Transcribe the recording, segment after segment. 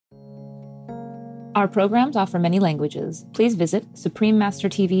Our programs offer many languages. Please visit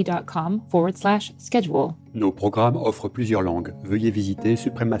suprememastertv.com/schedule. Nos programmes offrent plusieurs langues. Veuillez visiter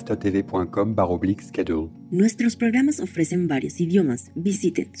suprememastertv.com/schedule. Nuestros programas ofrecen varios idiomas.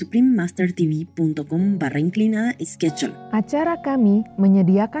 Visite suprememastertv.com/schedule. Acara kami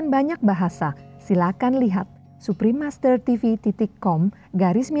menyediakan banyak bahasa. Silakan lihat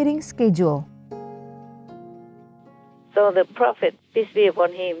suprememastertv.com/schedule. So the prophet, peace be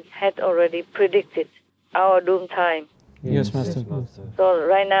upon him, had already predicted our doom time. Yes, Master. So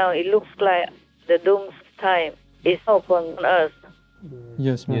right now it looks like the doom time is upon us.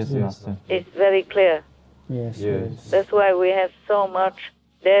 Yes, Master. Yes, Master. It's very clear. Yes. That's why we have so much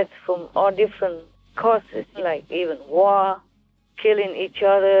death from all different causes, like even war, killing each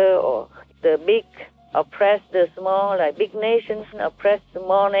other, or the big oppress the small, like big nations oppress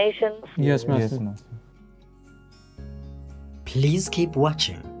small nations. Yes, Master. Yes, Master. Please keep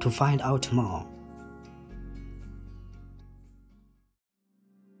watching to find out more.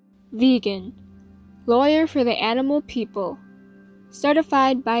 Vegan, lawyer for the animal people,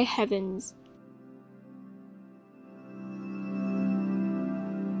 certified by Heavens.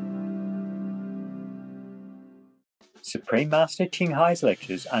 Supreme Master Ching Hai's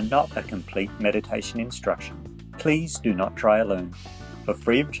lectures are not a complete meditation instruction. Please do not try alone. For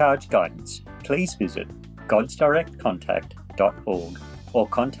free of charge guidance, please visit godsdirectcontact.org or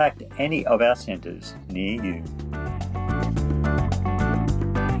contact any of our centres near you.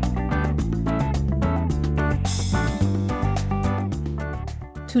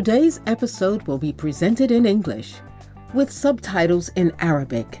 Today's episode will be presented in English with subtitles in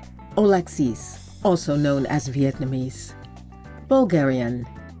Arabic, Aulacese, also known as Vietnamese, Bulgarian,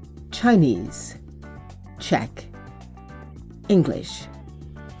 Chinese, Czech, English,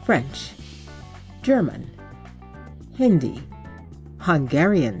 French, German, Hindi,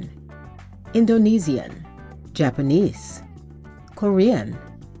 Hungarian, Indonesian, Japanese, Korean,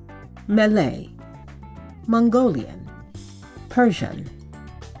 Malay, Mongolian, Persian,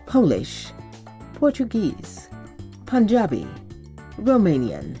 Polish, Portuguese, Punjabi,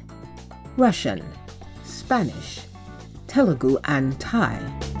 Romanian, Russian, Spanish, Telugu, and Thai.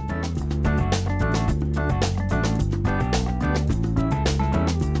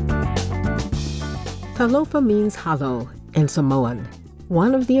 Talofa means hello in Samoan,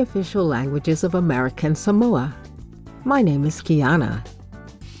 one of the official languages of American Samoa. My name is Kiana.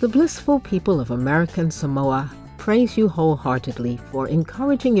 The blissful people of American Samoa praise you wholeheartedly for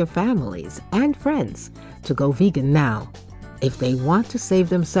encouraging your families and friends to go vegan now if they want to save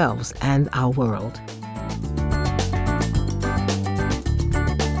themselves and our world.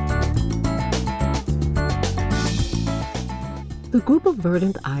 The group of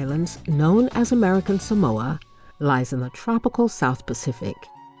verdant islands known as American Samoa lies in the tropical South Pacific,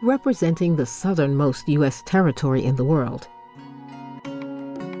 representing the southernmost U.S. territory in the world.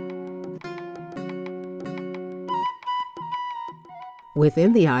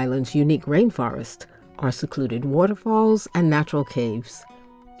 Within the island's unique rainforest are secluded waterfalls and natural caves,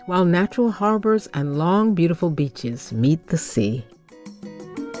 while natural harbors and long, beautiful beaches meet the sea.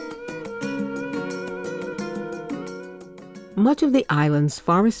 Much of the island's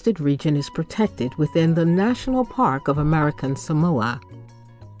forested region is protected within the National Park of American Samoa,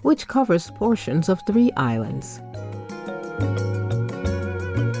 which covers portions of 3 islands.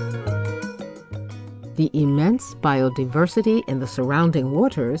 The immense biodiversity in the surrounding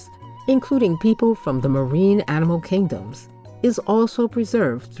waters, including people from the marine animal kingdoms, is also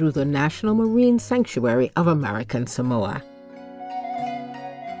preserved through the National Marine Sanctuary of American Samoa.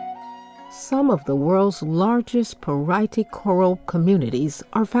 Some of the world's largest Paraiti coral communities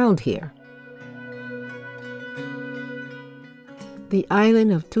are found here. The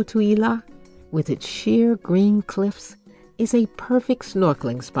island of Tutuila, with its sheer green cliffs, is a perfect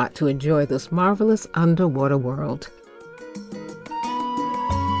snorkeling spot to enjoy this marvelous underwater world.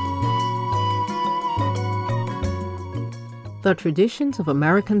 The traditions of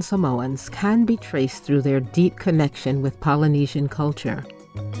American Samoans can be traced through their deep connection with Polynesian culture.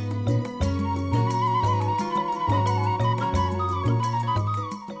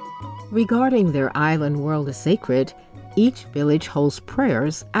 Regarding their island world as sacred, each village holds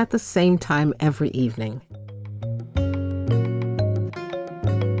prayers at the same time every evening.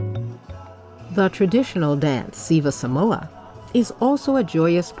 The traditional dance, Siva Samoa, is also a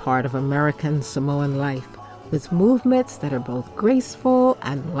joyous part of American Samoan life, with movements that are both graceful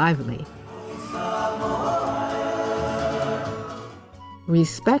and lively.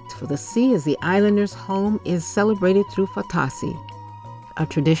 Respect for the sea as the islanders' home is celebrated through Fatasi, a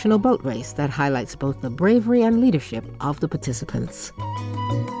traditional boat race that highlights both the bravery and leadership of the participants.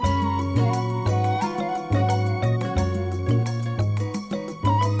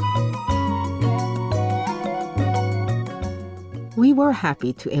 we're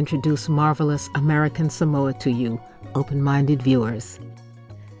happy to introduce marvelous American Samoa to you, open-minded viewers.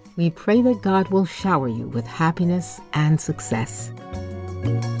 We pray that God will shower you with happiness and success.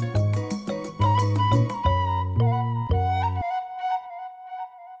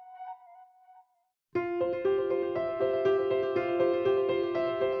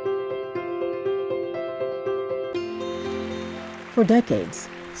 For decades,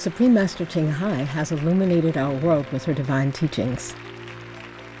 Supreme Master Ching Hai has illuminated our world with her divine teachings.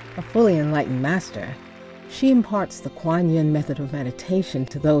 A fully enlightened master, she imparts the Kuan Yin method of meditation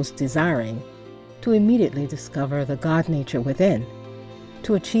to those desiring to immediately discover the God nature within,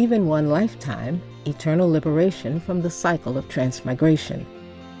 to achieve in one lifetime eternal liberation from the cycle of transmigration.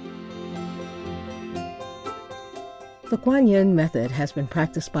 The Kuan Yin method has been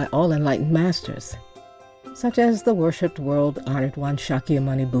practiced by all enlightened masters, such as the worshipped world-honored one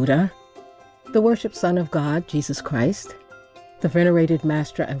Shakyamuni Buddha, the worshipped Son of God, Jesus Christ, the venerated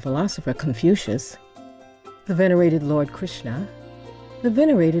master and philosopher Confucius, the venerated Lord Krishna, the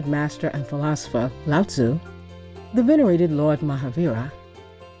venerated master and philosopher Lao Tzu, the venerated Lord Mahavira,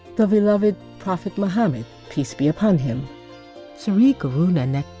 the beloved Prophet Muhammad, peace be upon him, Sri Guru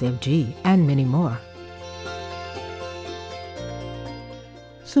Nanak Dev Ji, and many more.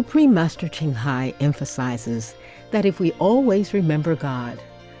 Supreme Master Ching Hai emphasizes that if we always remember God,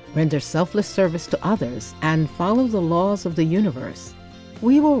 render selfless service to others, and follow the laws of the universe,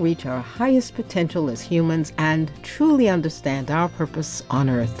 we will reach our highest potential as humans and truly understand our purpose on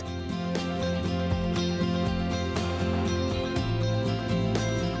earth.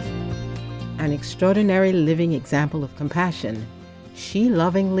 An extraordinary living example of compassion, she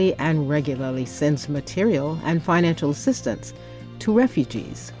lovingly and regularly sends material and financial assistance to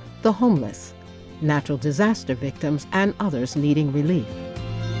refugees, the homeless, natural disaster victims, and others needing relief.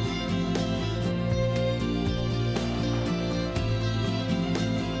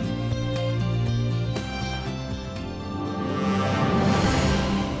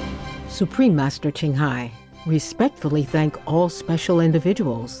 Supreme Master Ching Hai respectfully thank all special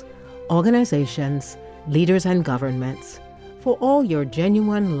individuals, organizations, leaders, and governments for all your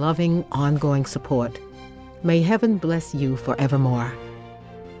genuine, loving, ongoing support. May heaven bless you forevermore.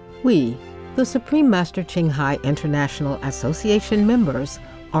 We, the Supreme Master Ching Hai International Association members,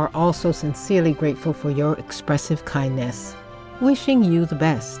 are also sincerely grateful for your expressive kindness, wishing you the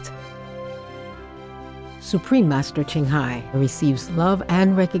best. Supreme Master Ching Hai receives love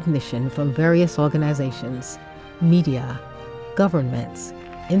and recognition from various organizations, media, governments,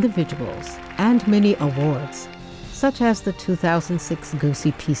 individuals, and many awards, such as the 2006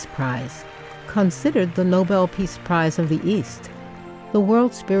 Gusi Peace Prize, considered the Nobel Peace Prize of the East, the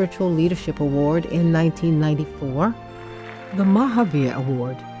World Spiritual Leadership Award in 1994, the Mahavir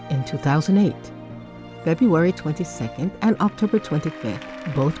Award in 2008, February 22nd and October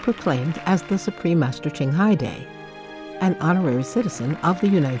 25th, both proclaimed as the Supreme Master Ching Hai Day, an honorary citizen of the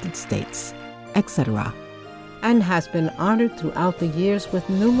United States, etc., and has been honored throughout the years with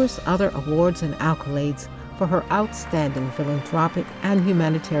numerous other awards and accolades for her outstanding philanthropic and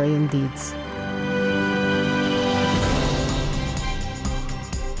humanitarian deeds.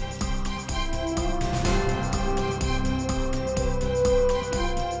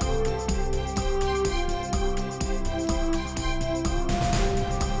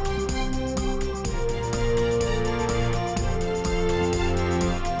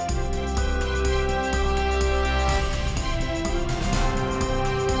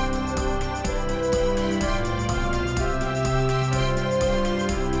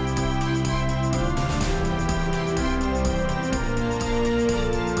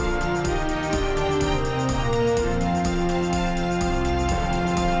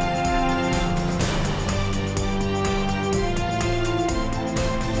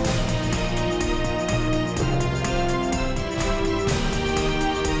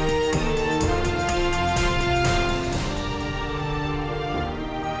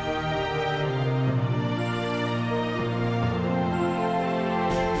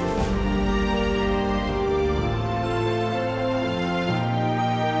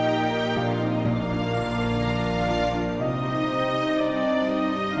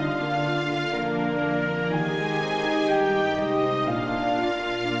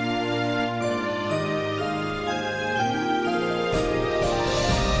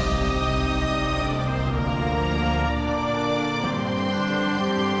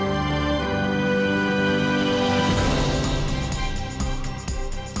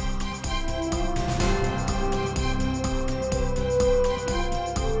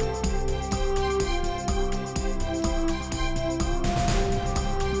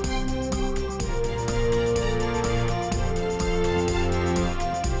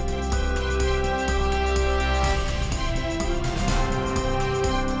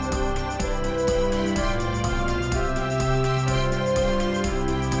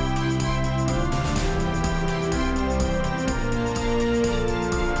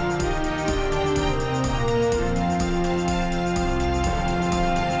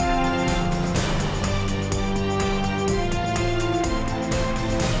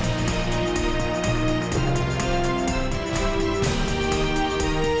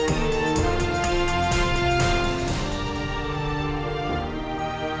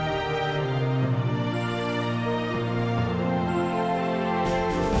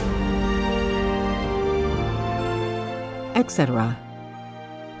 etc.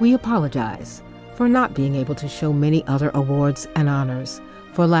 We apologize for not being able to show many other awards and honors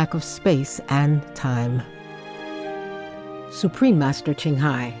for lack of space and time. Supreme Master Ching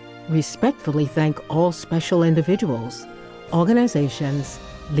Hai respectfully thank all special individuals, organizations,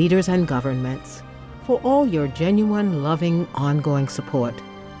 leaders, and governments for all your genuine, loving, ongoing support.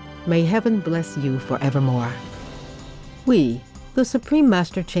 May heaven bless you forevermore. We, the Supreme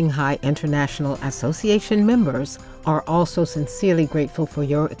Master Ching Hai International Association members, are also sincerely grateful for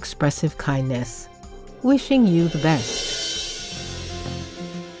your expressive kindness. Wishing you the best.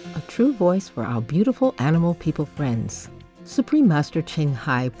 A true voice for our beautiful animal people friends. Supreme Master Ching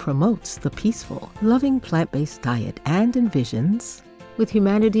Hai promotes the peaceful, loving plant-based diet and envisions, with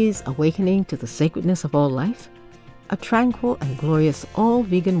humanity's awakening to the sacredness of all life, a tranquil and glorious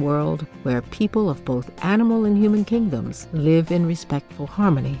all-vegan world where people of both animal and human kingdoms live in respectful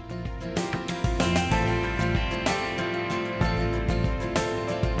harmony.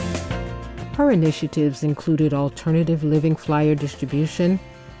 Her initiatives included alternative living flyer distribution,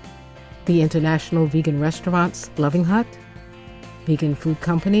 the international vegan restaurants Loving Hut, vegan food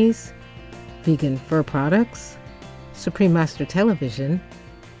companies, vegan fur products, Supreme Master Television,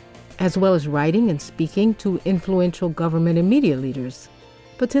 as well as writing and speaking to influential government and media leaders,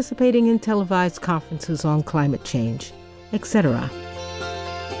 participating in televised conferences on climate change, etc.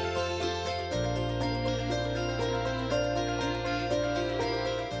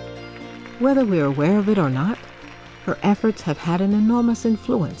 Whether we're aware of it or not, her efforts have had an enormous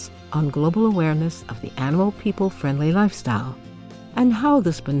influence on global awareness of the animal people-friendly lifestyle and how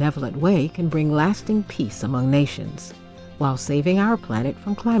this benevolent way can bring lasting peace among nations while saving our planet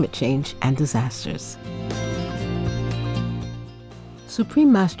from climate change and disasters.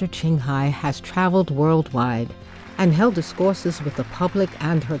 Supreme Master Ching Hai has traveled worldwide and held discourses with the public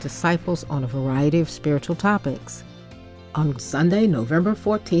and her disciples on a variety of spiritual topics. On Sunday, November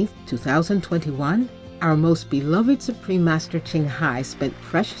 14th, 2021, our most beloved Supreme Master Ching Hai spent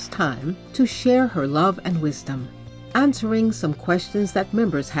precious time to share her love and wisdom, answering some questions that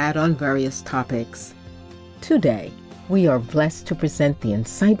members had on various topics. Today, we are blessed to present the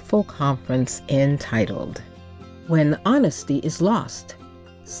insightful conference entitled, When Honesty is Lost,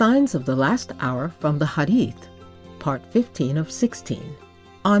 Signs of the Last Hour from the Hadith, Part 15 of 16,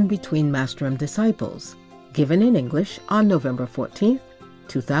 on Between Master and Disciples, given in English on November 14th,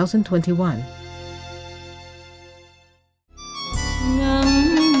 2021.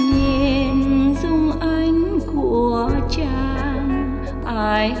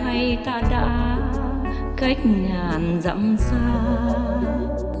 Ai hay ta đã cách ngàn dặm xa,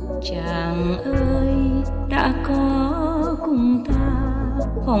 chàng ơi đã có cùng ta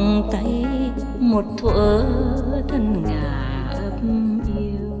vòng tay một thuở thân ngà ấp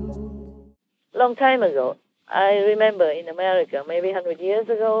yêu. Long time ago, I remember in America, maybe 100 years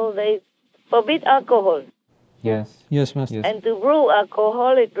ago, they forbid alcohol. Yes. Yes, Master. And to brew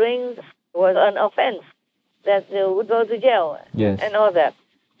alcoholic drinks was an offense, that they would go to jail. Yes. And all that.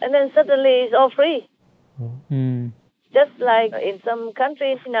 And then suddenly it's all free. Mm. Just like in some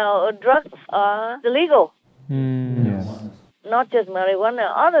countries now, drugs are illegal. Yes. Not just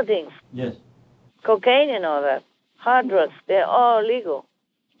marijuana, other things. Yes. Cocaine and all that. Hard drugs, they're all legal.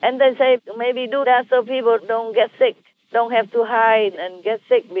 And they say maybe do that so people don't get sick, don't have to hide and get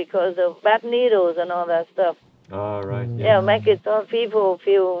sick because of bad needles and all that stuff. All right. Yeah, make it so people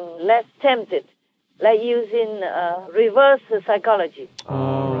feel less tempted, like using reverse psychology.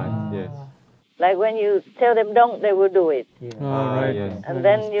 All right. Yes. Like when you tell them don't, they will do it. Yeah. All right. Yes. And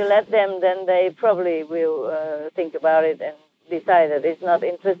then you let them, then they probably will think about it and decide that it's not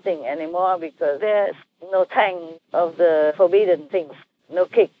interesting anymore because there's no tang of the forbidden things, no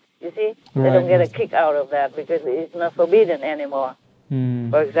kick. You see? They don't get a kick out of that because it's not forbidden anymore.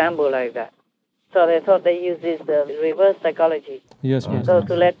 For example, like that. So they thought they used this reverse psychology. Yes, Master. So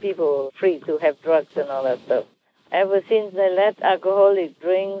to let people free to have drugs and all that stuff. Ever since they let alcoholic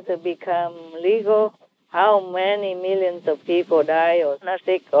drinks become legal, how many millions of people die or not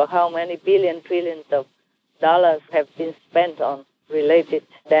sick, or how many billion, trillions of dollars have been spent on related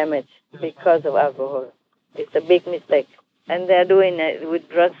damage because of alcohol. It's a big mistake. And they're doing it with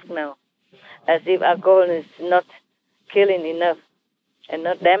drugs now, as if alcohol is not killing enough and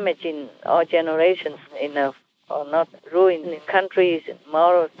not damaging our generations enough, or not ruining countries'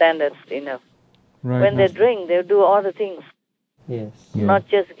 moral standards enough. Right, when they drink, they do all the things. Yes. Not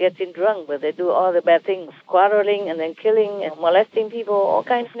just getting drunk, but they do all the bad things, quarreling and then killing and molesting people, all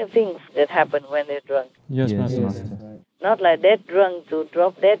kinds of things that happen when they're drunk. Yes, Master. Not like dead drunk to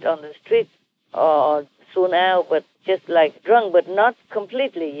drop dead on the street or soon out, but just like drunk, but not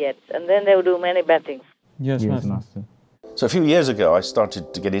completely yet. And then they will do many bad things. Yes, Master. So a few years ago, I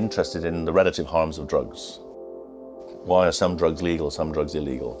started to get interested in the relative harms of drugs. Why are some drugs legal, some drugs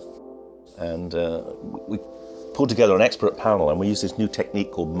illegal? And we pulled together an expert panel, and we used this new technique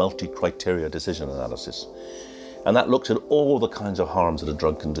called multi-criteria decision analysis. And that looks at all the kinds of harms that a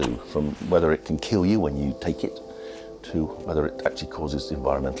drug can do, from whether it can kill you when you take it, to whether it actually causes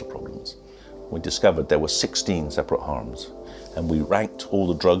environmental problems. We discovered there were 16 separate harms, and we ranked all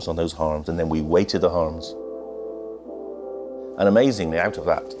the drugs on those harms, and then we weighted the harms. And amazingly, out of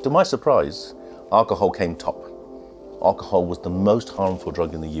that, to my surprise, alcohol came top. Alcohol was the most harmful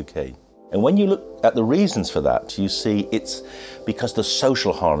drug in the UK. And when you look at the reasons for that, you see it's because the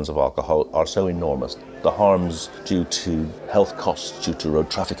social harms of alcohol are so enormous. The harms due to health costs, due to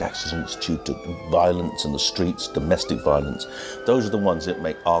road traffic accidents, due to violence in the streets, domestic violence, those are the ones that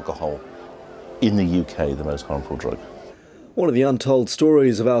make alcohol in the UK the most harmful drug. One of the untold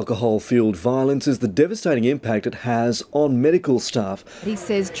stories of alcohol-fueled violence is the devastating impact it has on medical staff. He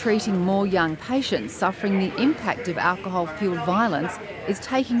says treating more young patients suffering the impact of alcohol-fueled violence is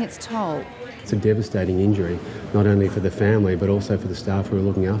taking its toll. It's a devastating injury, not only for the family, but also for the staff who are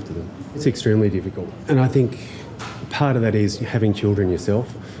looking after them. It's extremely difficult. And I think part of that is having children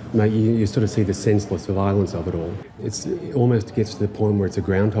yourself. Mate, you sort of see the senseless violence of it all. It almost gets to the point where it's a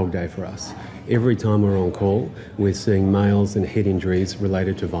Groundhog Day for us. Every time we're on call, we're seeing males and head injuries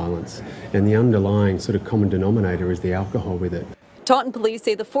related to violence. And the underlying sort of common denominator is the alcohol with it. Taunton police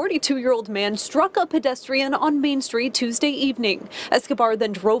say the 42-year-old man struck a pedestrian on Main Street Tuesday evening. Escobar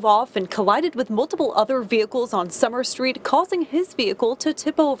then drove off and collided with multiple other vehicles on Summer Street, causing his vehicle to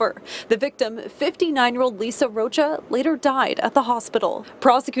tip over. The victim, 59-year-old Lisa Rocha, later died at the hospital.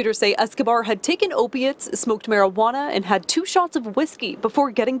 Prosecutors say Escobar had taken opiates, smoked marijuana, and had 2 shots of whiskey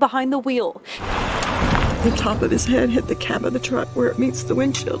before getting behind the wheel. The top of his head hit the cab of the truck where it meets the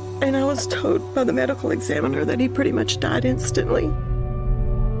windshield, and I was told by the medical examiner that he pretty much died instantly.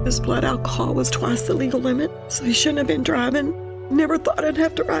 His blood alcohol was twice the legal limit, so he shouldn't have been driving. Never thought I'd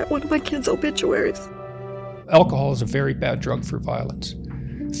have to write one of my kids' obituaries. Alcohol is a very bad drug for violence.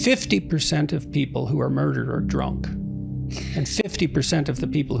 50% of people who are murdered are drunk, and 50% of the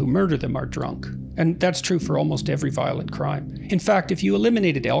people who murder them are drunk. And that's true for almost every violent crime. In fact, if you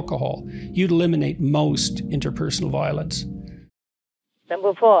eliminated alcohol, you'd eliminate most interpersonal violence.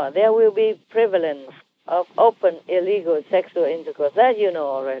 Number 4, there will be prevalence of open illegal sexual intercourse. That you know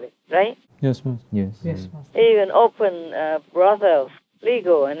already, right? Yes, ma'am. Yes. Yes. Even open brothels,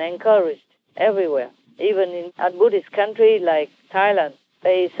 legal and encouraged everywhere. Even in a Buddhist country like Thailand,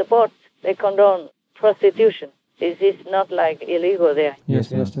 they condone prostitution. It is not like illegal there. Yes,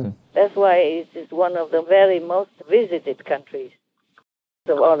 Master. That's why it is one of the very most visited countries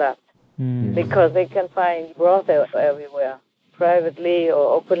of all that. Because they can find brothels everywhere, privately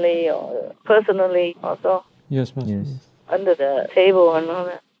or openly or personally also. Yes, Master. Yes. Under the table and all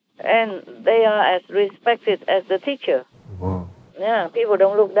that. And they are as respected as the teacher. Wow. Yeah, people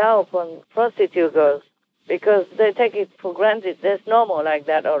don't look down upon prostitute girls because they take it for granted. That's normal like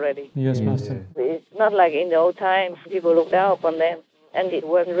that already. Yes, Master. It's not like in the old times people look down upon them. And it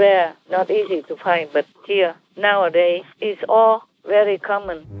was rare, not easy to find. But here, nowadays, it's all very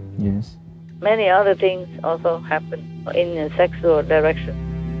common. Yes. Many other things also happen in a sexual direction.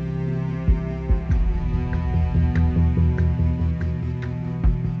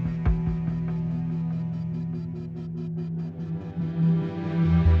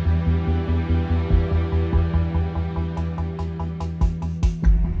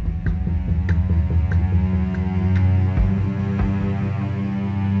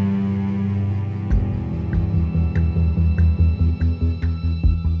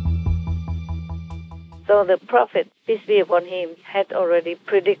 So the Prophet, peace be upon him, had already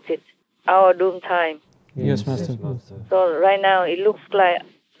predicted our doom time. Yes, Master. So right now it looks like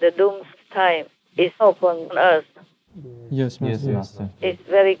the doom time is upon us. Yes, Master. Yes, Master. It's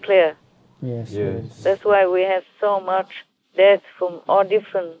very clear. Yes. Yes. That's why we have so much death from all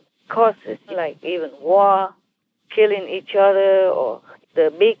different causes, like even war, killing each other, or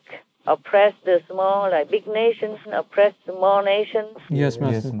the big oppress the small, like big nations oppress small nations. Yes,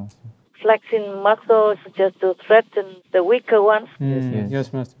 Master. Yes, Master. Flexing muscles just to threaten the weaker ones.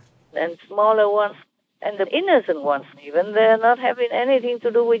 Yes, Master. And smaller ones, and the innocent ones, even they're not having anything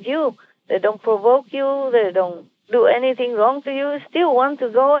to do with you. They don't provoke you, they don't do anything wrong to you, still want to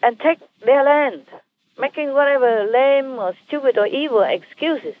go and take their land, making whatever lame or stupid or evil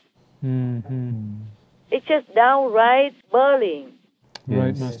excuses. It's just downright bullying.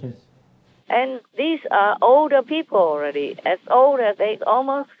 Right, Master. And these are older people already, as old as they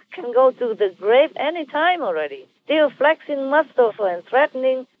almost can go to the grave any time already. Still flexing muscles and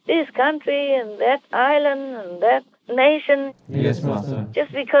threatening this country and that island and that nation Yes, Master.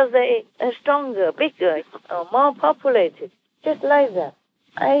 just because they are stronger, bigger, or more populated. Just like that.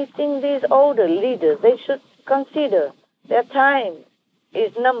 I think these older leaders, they should consider their time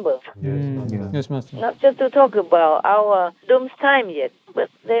is numbered. Yes, Master. Not just to talk about our doom's time yet, but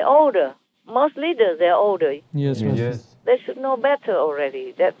they're older. Most leaders, they're older. Yes, Master. They should know better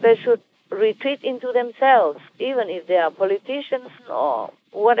already, that they should retreat into themselves, even if they are politicians or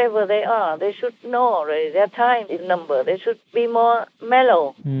whatever they are. They should know already their time is numbered. They should be more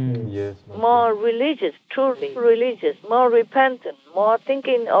mellow, Yes. more religious, truly religious, more repentant, more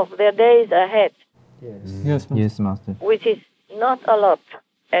thinking of their days ahead, Yes, Master. Yes, Master. which is not a lot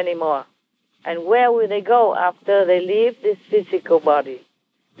anymore. And where will they go after they leave this physical body?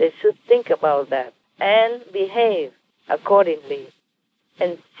 They should think about that and behave accordingly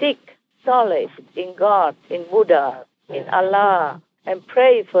and seek solace in God, in Buddha, in Allah, and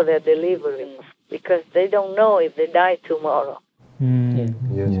pray for their deliverance because they don't know if they die tomorrow. Yes,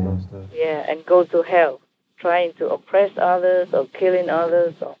 Master. Yeah, and go to hell, trying to oppress others or killing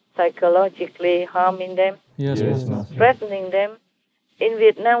others or psychologically harming them, Yes, Master. threatening them. In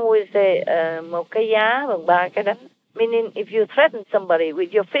Vietnam, we say một cái giá bằng ba cái đánh. Meaning, if you threaten somebody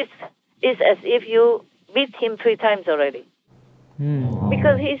with your fist, it's as if you beat him 3 times already.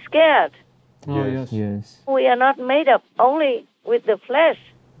 Because he's scared. Oh, yes. Yes. We are not made up only with the flesh.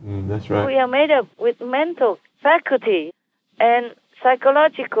 That's We are made up with mental faculty and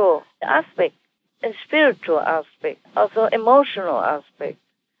psychological aspect and spiritual aspect, also emotional aspect,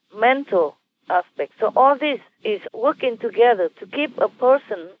 mental aspect. So all this is working together to keep a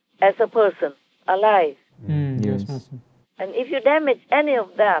person as a person alive. Yes, Master. And if you damage any of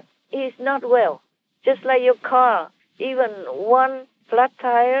that, it's not well. Just like your car, even one flat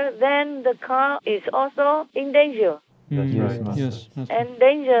tire, then the car is also in danger. That's Yes, right. Master. Yes, Master.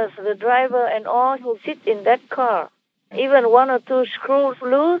 Endangers the driver and all who sit in that car. Even 1 or 2 screws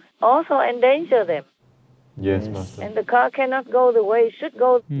loose also endanger them. Yes, Master. And the car cannot go the way it should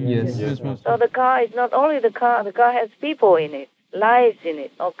go. Yes. Yes, Master. So the car is not only the car has people in it, lives in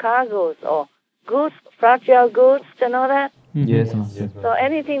it, or cargoes, or goods, fragile goods, and all that. Yes, Master. So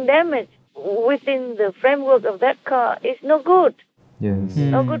anything damaged within the framework of that car is no good. Yes.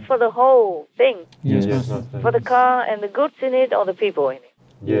 No good for the whole thing, Yes, Yes. Master. for the car and the goods in it or the people in it.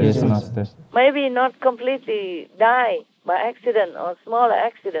 Yes, Master. Maybe not completely die by accident or smaller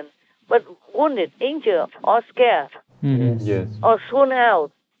accident, but wounded, injured, or scared, Yes. or thrown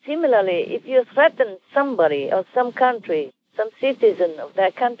out. Similarly, if you threaten somebody or some country, some citizen of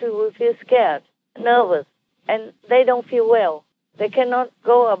that country will feel scared, nervous, and they don't feel well. They cannot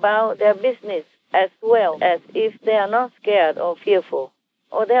go about their business as well as if they are not scared or fearful,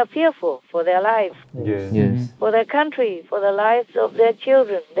 or they are fearful for their lives, Yes. Yes. for their country, for the lives of their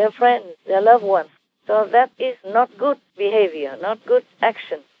children, their friends, their loved ones. So that is not good behavior, not good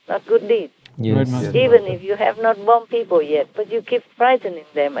action, not good deed. Yes. Right, Master. Even if you have not bombed people yet, but you keep frightening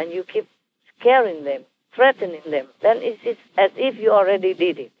them and you keep scaring them, threatening them, then it is as if you already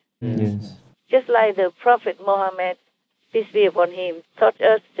did it. Yes. Just like the Prophet Muhammad, peace be upon him, taught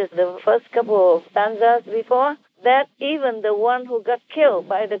us just the first couple of stanzas before, that even the one who got killed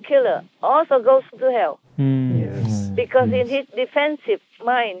by the killer also goes to hell. Yes. Because in his defensive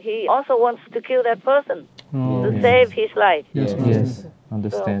mind, he also wants to kill that person Oh, to save his life. yes, Master. Yes. So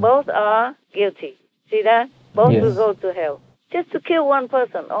Understand. both are guilty. See that? Both Yes. will go to hell. Just to kill one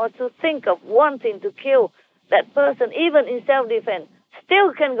person or to think of wanting to kill that person, even in self-defense,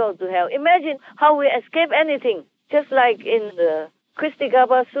 still can go to hell. Imagine how we escape anything. Just like in the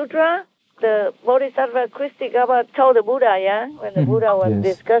Kristigaba Sutra, the Bodhisattva Kristigaba told the Buddha, when the Buddha was Yes.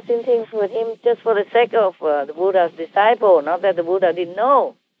 discussing things with him just for the sake of the Buddha's disciple, not that the Buddha didn't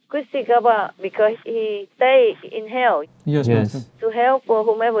know. Kristigaba, because he stayed in hell, Yes, Yes. Master. to help for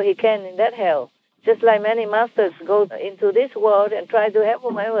whomever he can in that hell. Just like many masters go into this world and try to help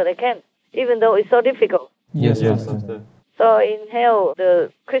whomever they can, even though it's so difficult. Yes, Yes, Master. Master. So in hell,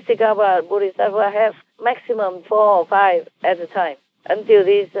 the Kristigaba Bodhisattva have maximum 4 or 5 at a time until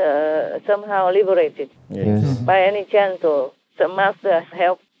these somehow liberated Yes. by any chance or some master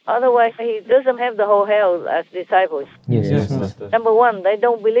help. Otherwise, he doesn't have the whole hell as disciples. Yes, Yes, Master. Master. Number 1, they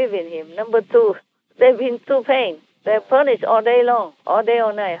don't believe in him. Number 2, they've been through pain. They're punished all day long, all day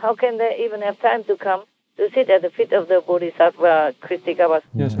or night. How can they even have time to come to sit at the feet of the Bodhisattva Kristigaba?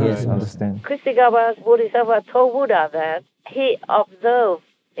 Yes, Yes, right. understand. Kristigaba Bodhisattva told Buddha that he observed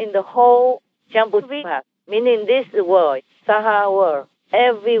in the whole Jambudvipa, meaning this world, Saha world,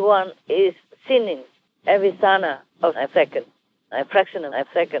 everyone is sinning every sana of a second, a fraction of a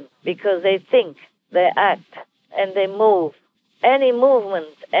second, because they think, they act, and they move. Any movement,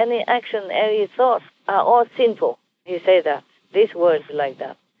 any action, any thought are all sinful. He said that. These words like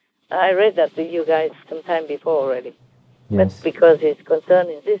that. I read that to you guys some time before already. Yes. But because his concern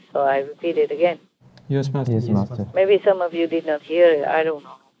is this, so I repeat it again. Yes, Master. Yes, Master. Maybe some of you did not hear it. I don't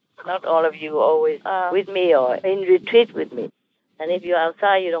know. Not all of you always are with me or in retreat with me. And if you're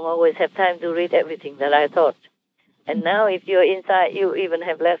outside, you don't always have time to read everything that I taught. And now if you're inside, you even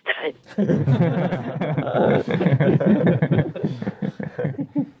have less time.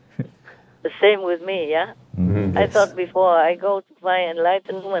 The same with me, yeah? Mm-hmm. I thought before I go to my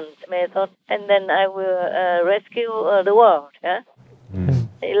enlightenment method, and then I will rescue the world, yeah?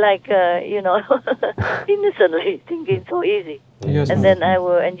 Like, innocently, thinking so easy. Yes, and then I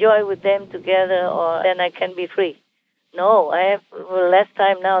will enjoy with them together, or then I can be free. No, I have less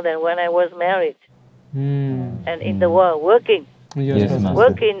time now than when I was married. And in the world, working. Yes, Master.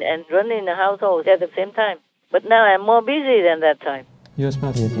 Working and running the household at the same time. But now I'm more busy than that time. Yes,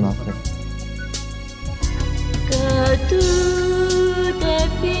 Master. Yes, Master.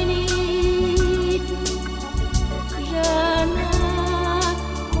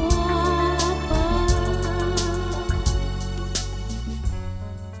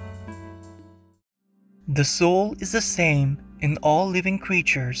 The soul is the same in all living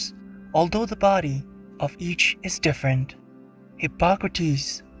creatures, although the body of each is different.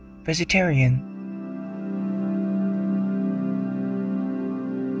 Hippocrates, vegetarian.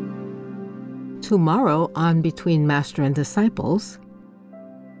 Tomorrow on Between Master and Disciples.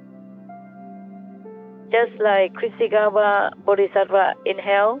 Just like Kshitigarbha Bodhisattva in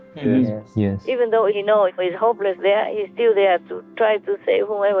hell, Yes. Yes. even though he knows he's hopeless there, he's still there to try to save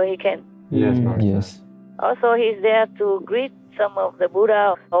whomever he can. Yes, Master. Yes. Also, he's there to greet some of the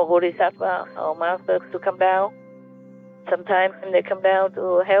Buddha or Bodhisattva or Masters to come down. Sometimes they come down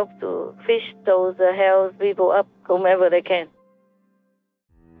to help to fish those hell's people up, whomever they can.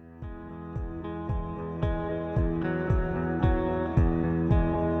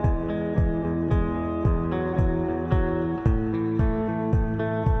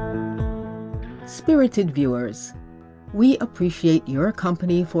 Spirited viewers, we appreciate your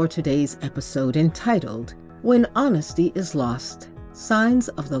company for today's episode entitled When Honesty is Lost, Signs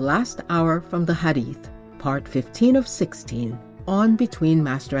of the Last Hour from the Hadith, Part 15 of 16, on Between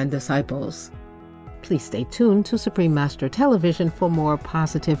Master and Disciples. Please stay tuned to Supreme Master Television for more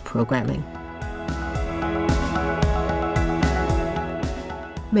positive programming.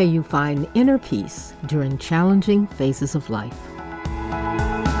 May you find inner peace during challenging phases of life.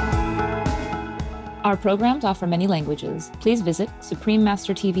 Our programs offer many languages. Please visit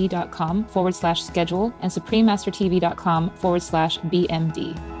suprememastertv.com/schedule and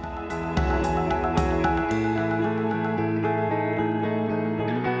suprememastertv.com/BMD.